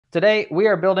Today we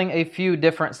are building a few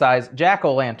different size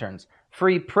jack-o'-lanterns,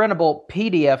 free printable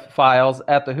PDF files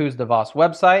at the Who's the Voss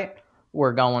website.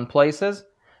 We're going places.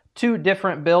 2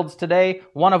 different builds today,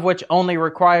 one of which only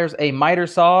requires a miter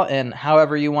saw and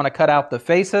however you want to cut out the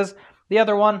faces. The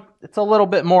other one, it's a little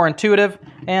bit more intuitive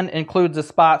and includes a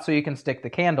spot so you can stick the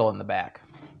candle in the back.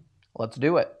 Let's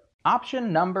do it.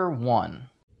 Option number 1.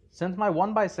 Since my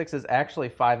 1x6 is actually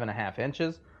 5.5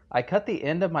 inches, I cut the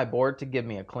end of my board to give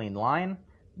me a clean line.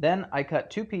 Then I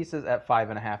cut 2 pieces at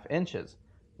 5.5 inches,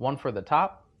 one for the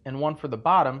top and one for the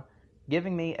bottom,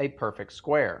 giving me a perfect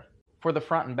square. For the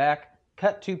front and back,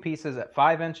 cut 2 pieces at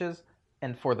 5 inches,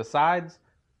 and for the sides,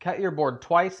 cut your board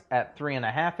twice at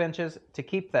 3.5 inches to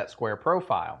keep that square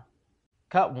profile.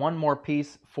 Cut 1 more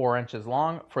piece 4 inches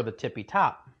long for the tippy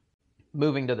top.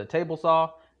 Moving to the table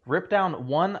saw, rip down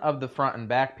one of the front and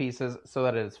back pieces so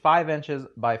that it is 5 inches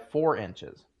by 4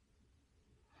 inches.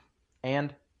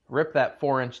 And rip that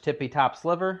 4-inch tippy top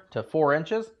sliver to 4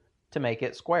 inches to make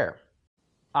it square.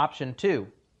 Option 2.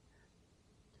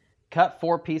 Cut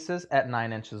 4 pieces at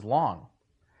 9 inches long.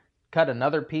 Cut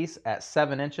another piece at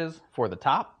 7 inches for the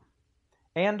top,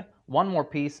 and 1 more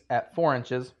piece at 4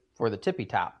 inches for the tippy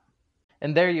top.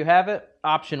 And there you have it,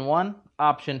 option 1,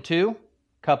 option 2,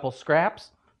 couple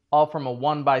scraps, all from a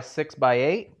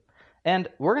 1x6x8. And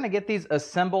we're going to get these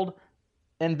assembled,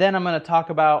 and then I'm going to talk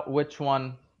about which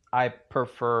one I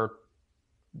prefer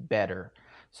better.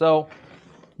 So,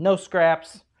 no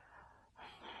scraps.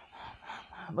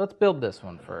 Let's build this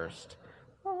one first.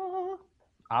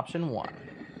 Option 1.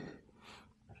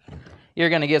 You're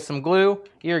going to get some glue.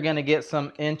 You're going to get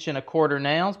some 1.25 inch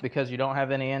nails because you don't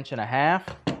have any 1.5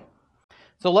 inch.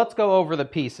 So let's go over the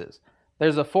pieces.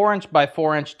 There's a 4-inch by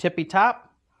 4-inch tippy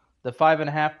top, the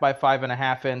 5.5 by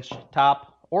 5.5 inch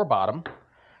top or bottom.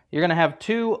 You're going to have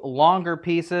 2 longer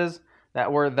pieces that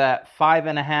were that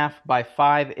 5.5 by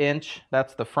 5 inch.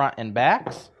 That's the front and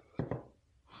backs.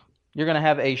 You're going to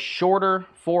have a shorter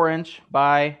 4-inch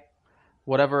by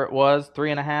whatever it was,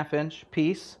 3.5 inch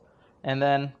piece. And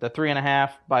then the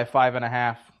 3.5 by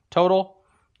 5.5 total,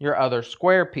 your other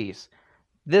square piece.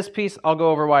 This piece, I'll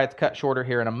go over why it's cut shorter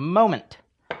here in a moment.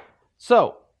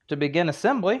 So, to begin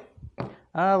assembly,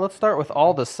 let's start with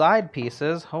all the side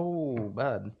pieces. Oh,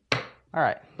 bud. All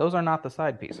right, those are not the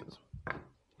side pieces.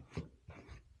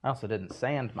 I also didn't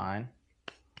sand mine.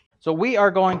 So we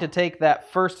are going to take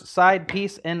that first side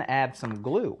piece and add some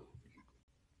glue.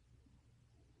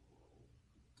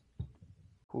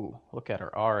 Ooh, look at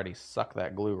her already suck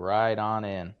that glue right on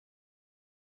in.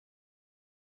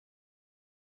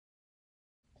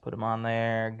 Put them on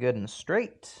there good and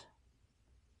straight.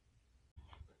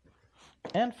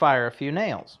 And fire a few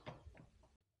nails.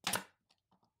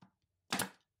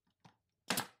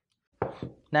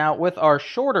 Now with our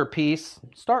shorter piece,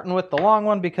 starting with the long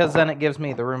one because then it gives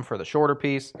me the room for the shorter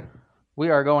piece, we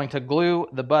are going to glue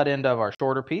the butt end of our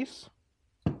shorter piece.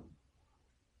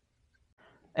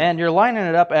 And you're lining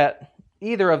it up at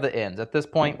either of the ends. At this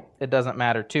point, it doesn't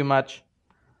matter too much.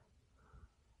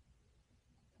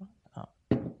 Oh.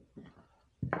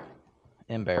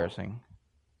 Embarrassing.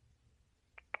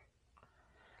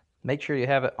 Make sure you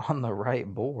have it on the right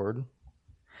board.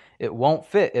 It won't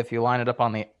fit if you line it up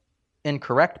on the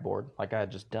incorrect board, like I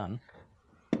had just done.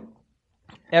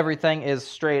 Everything is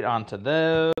straight onto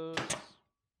those.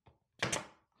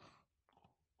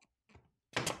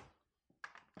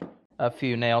 A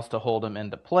few nails to hold them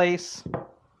into place.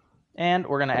 And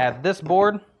we're going to add this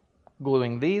board,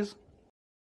 gluing these.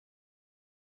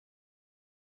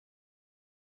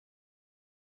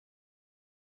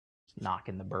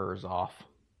 Knocking the burrs off.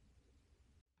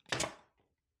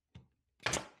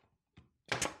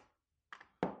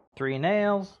 Three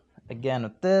nails, again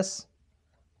with this.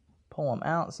 Pull them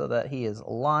out so that he is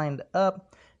lined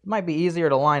up. It might be easier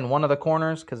to line one of the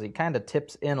corners because he kind of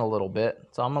tips in a little bit.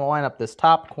 So I'm going to line up this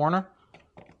top corner.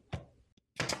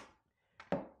 And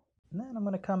then I'm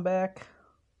going to come back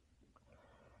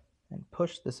and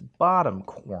push this bottom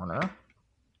corner.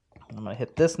 I'm going to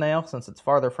hit this nail since it's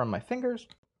farther from my fingers.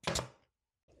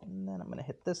 And then I'm going to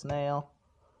hit this nail.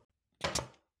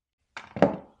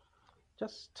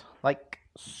 Just like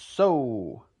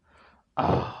so.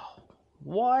 Oh,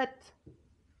 what?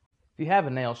 If you have a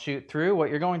nail shoot through, what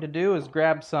you're going to do is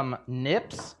grab some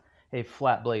nips, a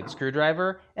flat blade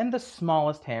screwdriver, and the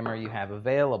smallest hammer you have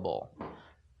available. You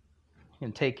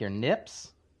can take your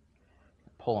nips,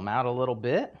 pull them out a little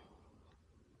bit,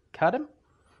 cut them.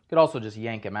 You could also just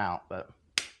yank them out, but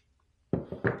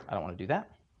I don't want to do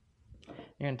that.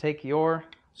 You're going to take your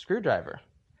screwdriver,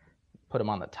 put them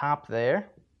on the top there,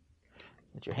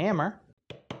 with your hammer,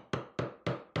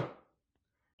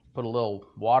 put a little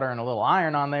water and a little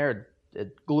iron on there,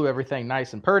 glue everything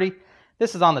nice and pretty.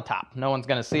 This is on the top. No one's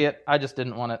going to see it. I just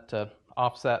didn't want it to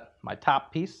offset my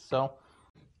top piece, so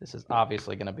this is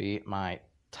obviously going to be my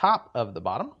top of the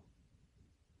bottom.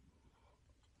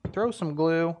 Throw some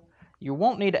glue. You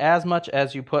won't need as much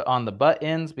as you put on the butt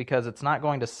ends because it's not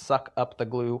going to suck up the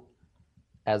glue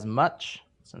as much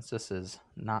since this is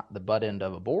not the butt end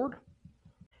of a board.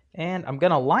 And I'm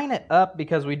going to line it up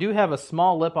because we do have a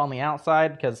small lip on the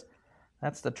outside because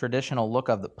that's the traditional look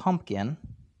of the pumpkin.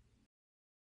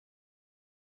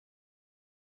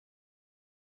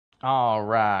 All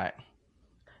right.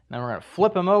 Then we're going to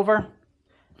flip them over.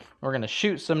 We're going to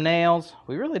shoot some nails.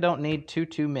 We really don't need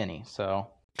too many, so.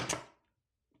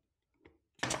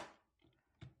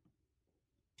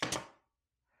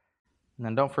 And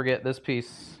then don't forget this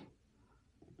piece,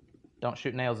 don't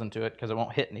shoot nails into it because it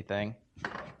won't hit anything.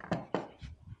 A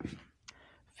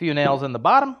few nails in the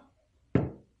bottom.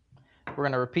 We're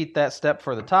going to repeat that step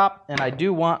for the top, and I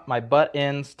do want my butt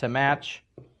ends to match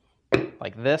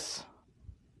like this,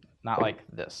 not like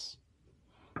this.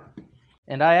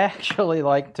 And I actually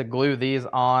like to glue these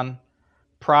on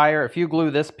prior. If you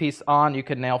glue this piece on, you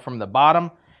could nail from the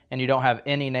bottom and you don't have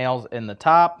any nails in the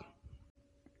top.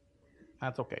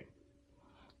 That's okay.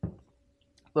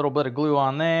 Little bit of glue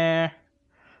on there.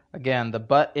 Again, the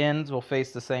butt ends will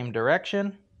face the same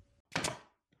direction.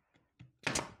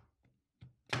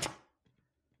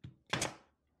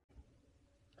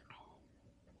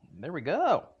 There we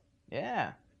go.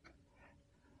 Yeah.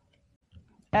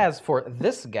 As for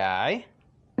this guy,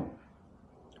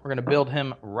 we're going to build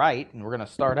him right, and we're going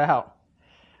to start out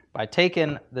by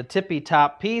taking the tippy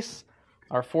top piece.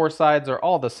 Our four sides are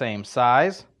all the same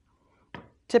size.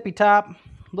 Tippy top,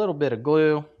 little bit of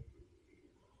glue.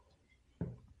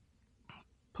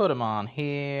 Put them on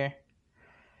here.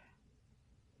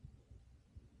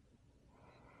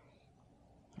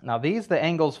 Now these, the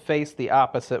angles face the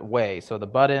opposite way, so the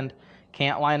butt end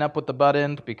can't line up with the butt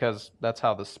end because that's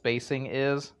how the spacing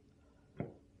is.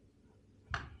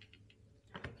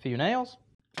 Few nails.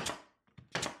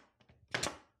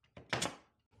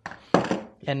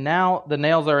 And now the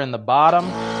nails are in the bottom.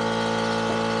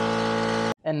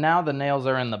 And now the nails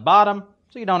are in the bottom,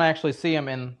 so you don't actually see them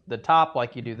in the top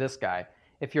like you do this guy.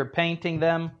 If you're painting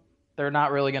them, they're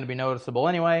not really going to be noticeable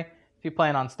anyway. If you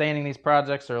plan on staining these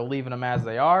projects or leaving them as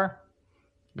they are,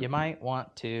 you might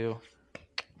want to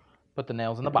put the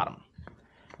nails in the bottom.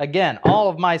 Again, all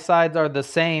of my sides are the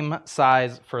same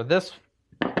size for this.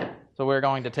 So we're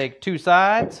going to take two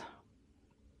sides.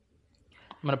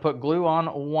 I'm going to put glue on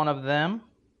one of them.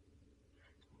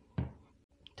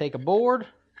 Take a board.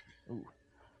 Ooh.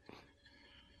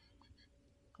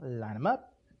 Line them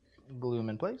up. Glue them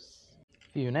in place.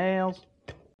 A few nails.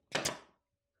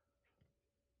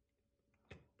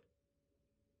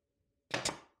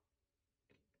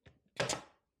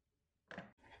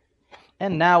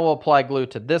 And now we'll apply glue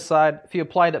to this side. If you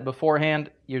applied it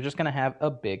beforehand, you're just going to have a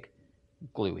big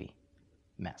gluey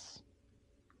mess.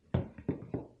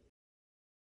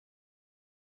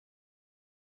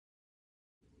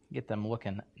 Get them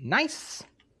looking nice.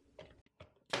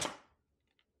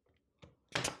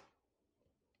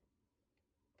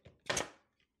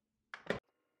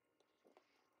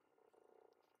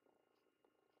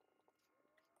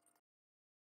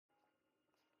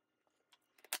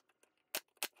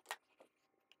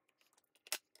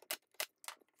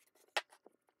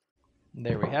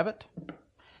 There we have it.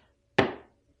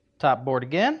 Top board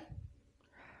again.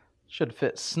 Should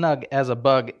fit snug as a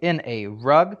bug in a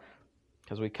rug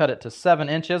because we cut it to 7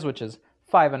 inches, which is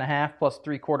 5.5 plus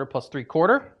 3/4 plus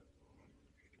 3/4.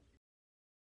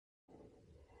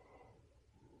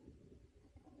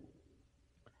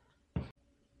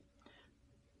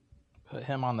 Put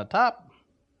him on the top.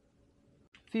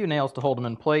 A few nails to hold him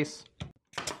in place.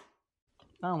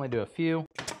 I only do a few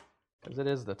because it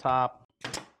is the top.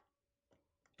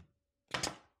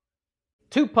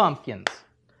 2 pumpkins.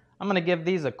 I'm going to give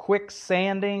these a quick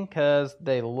sanding because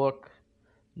they look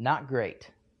not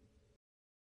great.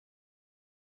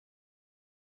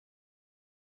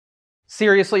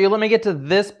 Seriously, you let me get to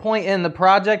this point in the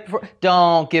project before?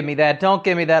 Don't give me that. Don't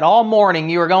give me that. All morning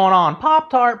you were going on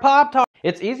Pop-Tart, Pop-Tart.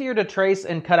 It's easier to trace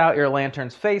and cut out your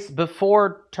lantern's face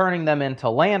before turning them into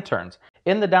lanterns.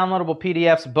 In the downloadable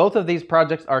PDFs, both of these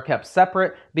projects are kept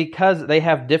separate because they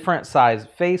have different size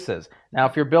faces. Now,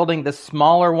 if you're building the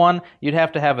smaller one, you'd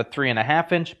have to have a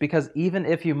 3.5 inch because even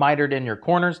if you mitered in your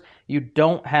corners, you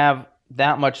don't have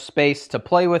that much space to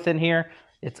play with in here.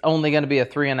 It's only going to be a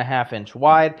 3.5 inch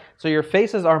wide. So your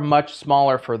faces are much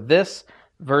smaller for this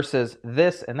versus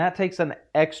this, and that takes an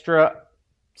extra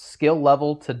skill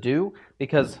level to do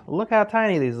because look how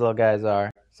tiny these little guys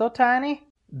are. So tiny.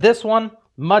 This one,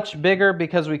 much bigger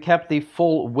because we kept the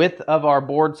full width of our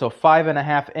board, so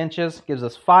 5.5 inches gives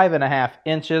us 5.5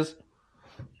 inches.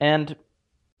 And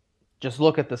just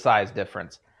look at the size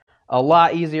difference. A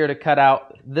lot easier to cut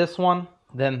out this one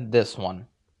than this one.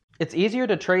 It's easier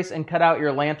to trace and cut out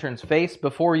your lantern's face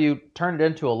before you turn it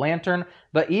into a lantern,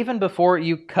 but even before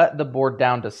you cut the board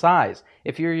down to size.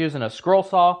 If you're using a scroll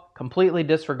saw, completely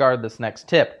disregard this next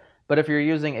tip. But if you're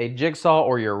using a jigsaw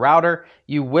or your router,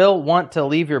 you will want to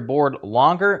leave your board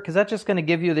longer because that's just going to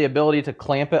give you the ability to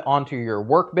clamp it onto your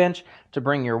workbench to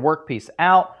bring your workpiece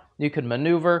out. You can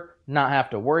maneuver, not have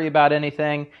to worry about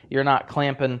anything. You're not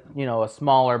clamping, a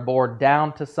smaller board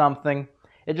down to something.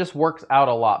 It just works out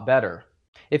a lot better.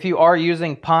 If you are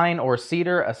using pine or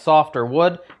cedar, a softer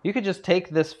wood, you could just take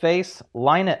this face,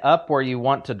 line it up where you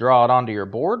want to draw it onto your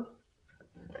board,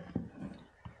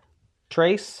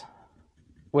 trace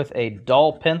with a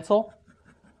dull pencil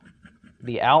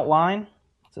the outline.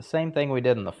 It's the same thing we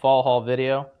did in the fall haul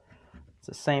video. It's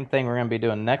the same thing we're going to be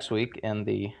doing next week in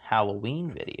the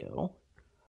Halloween video.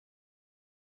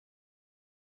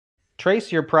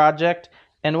 Trace your project,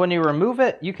 and when you remove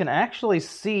it, you can actually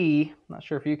see, I'm not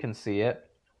sure if you can see it,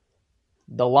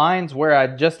 the lines where I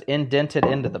just indented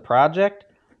into the project.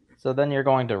 So then you're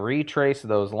going to retrace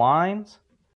those lines.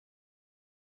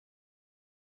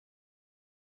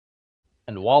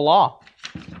 And voila!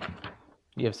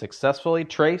 You have successfully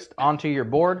traced onto your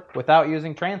board without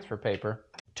using transfer paper.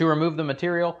 To remove the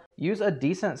material, use a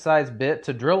decent sized bit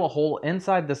to drill a hole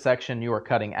inside the section you are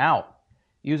cutting out.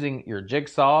 Using your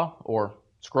jigsaw or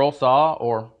scroll saw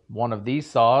or one of these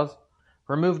saws,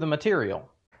 remove the material.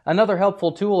 Another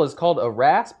helpful tool is called a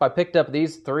rasp. I picked up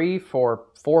these 3 for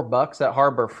 $4 at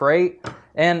Harbor Freight,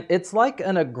 and it's like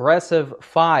an aggressive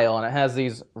file, and it has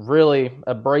these really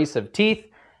abrasive teeth.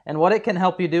 And what it can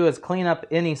help you do is clean up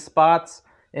any spots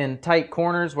in tight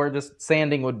corners where just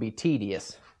sanding would be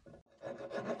tedious.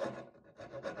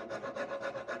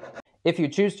 If you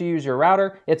choose to use your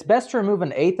router, it's best to remove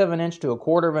 1/8 of an inch to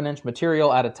 1/4 of an inch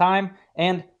material at a time,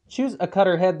 and choose a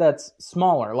cutter head that's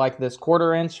smaller, like this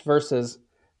 1/4 inch versus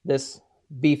this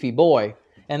beefy boy.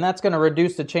 And that's going to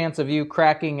reduce the chance of you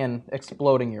cracking and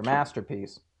exploding your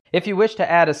masterpiece. If you wish to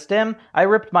add a stem, I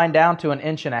ripped mine down to 1.5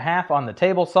 inches on the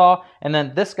table saw, and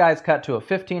then this guy's cut to a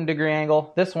 15-degree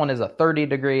angle. This one is a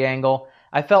 30-degree angle.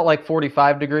 I felt like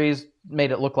 45 degrees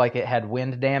made it look like it had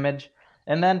wind damage.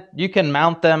 And then you can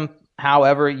mount them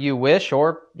however you wish,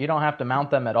 or you don't have to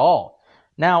mount them at all.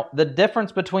 Now, the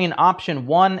difference between option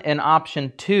 1 and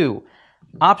option 2.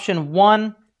 Option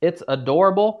 1, it's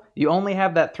adorable. You only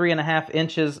have that 3.5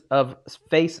 inches of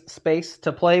face space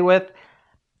to play with.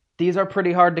 These are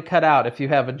pretty hard to cut out if you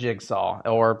have a jigsaw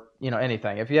or,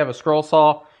 anything. If you have a scroll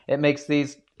saw, it makes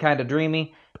these kind of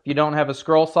dreamy. If you don't have a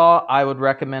scroll saw, I would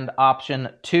recommend option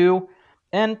 2.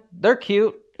 And they're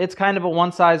cute. It's kind of a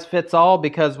one-size-fits-all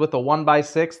because with a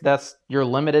 1x6, you're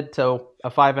limited to a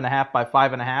 5.5 by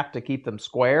 5.5 to keep them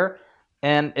square.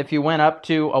 And if you went up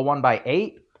to a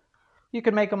 1x8, you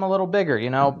could make them a little bigger,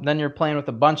 Then you're playing with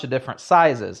a bunch of different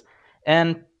sizes.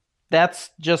 And that's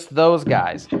just those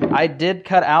guys. I did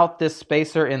cut out this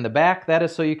spacer in the back. That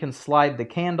is so you can slide the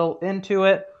candle into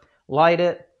it, light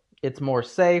it. It's more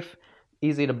safe,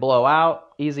 easy to blow out,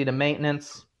 easy to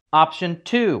maintenance. Option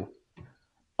 2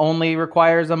 only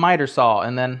requires a miter saw,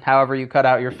 and then however you cut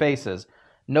out your faces.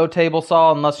 No table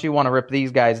saw unless you want to rip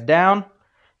these guys down.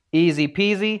 Easy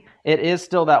peasy. It is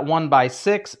still that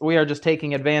 1x6. We are just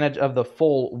taking advantage of the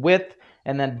full width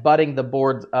and then butting the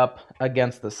boards up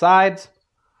against the sides.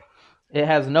 It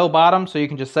has no bottom, so you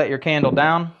can just set your candle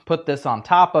down, put this on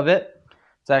top of it.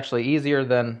 It's actually easier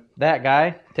than that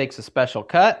guy. Takes a special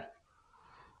cut.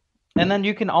 And then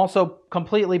you can also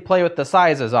completely play with the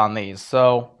sizes on these.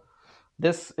 So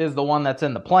this is the one that's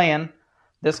in the plan.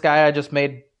 This guy I just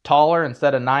made taller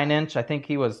instead of 9-inch. I think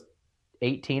he was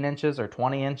 18 inches or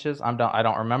 20 inches. I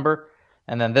don't remember.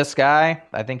 And then this guy,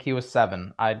 I think he was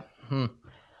 7.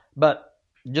 But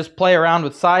just play around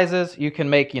with sizes. You can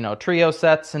make, trio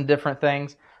sets and different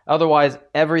things. Otherwise,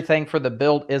 everything for the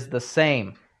build is the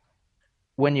same.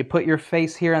 When you put your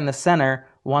face here in the center,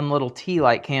 one little tea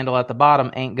light candle at the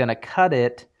bottom ain't gonna cut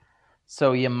it.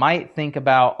 So you might think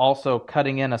about also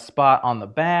cutting in a spot on the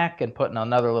back and putting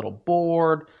another little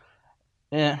board.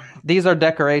 These are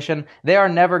decoration. They are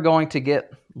never going to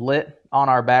get lit on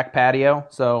our back patio.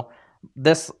 So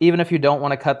this, even if you don't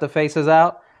want to cut the faces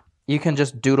out, you can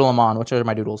just doodle them on. Which are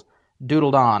my doodles?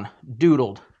 Doodled on.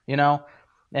 Doodled,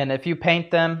 And if you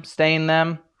paint them, stain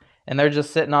them, and they're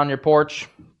just sitting on your porch,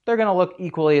 they're going to look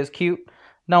equally as cute.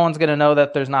 No one's going to know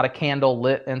that there's not a candle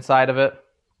lit inside of it.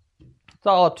 It's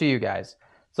all up to you guys.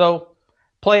 So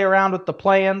play around with the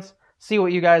plans. see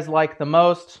what you guys like the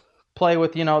most. Play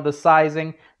with, the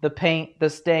sizing, the paint, the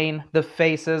stain, the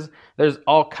faces. There's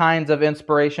all kinds of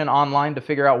inspiration online to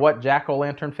figure out what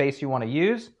jack-o'-lantern face you want to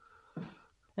use.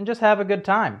 And just have a good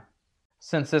time.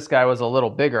 Since this guy was a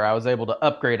little bigger, I was able to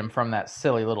upgrade him from that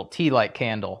silly little tea light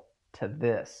candle to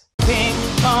this. Pink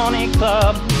Pony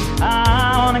Club,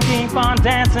 I wanna keep on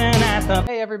dancing at the...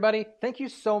 Hey everybody, thank you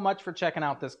so much for checking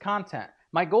out this content.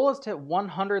 My goal is to hit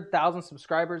 100,000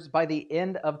 subscribers by the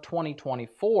end of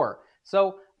 2024.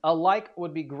 So a like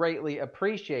would be greatly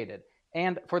appreciated.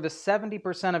 And for the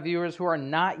 70% of viewers who are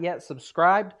not yet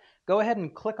subscribed, go ahead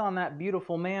and click on that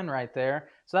beautiful man right there,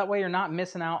 so that way you're not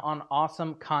missing out on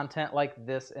awesome content like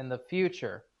this in the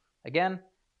future. Again,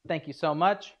 thank you so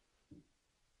much.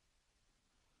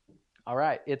 All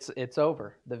right, it's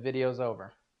over. The video's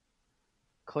over.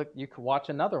 You can watch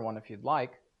another one if you'd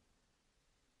like.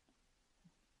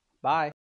 Bye.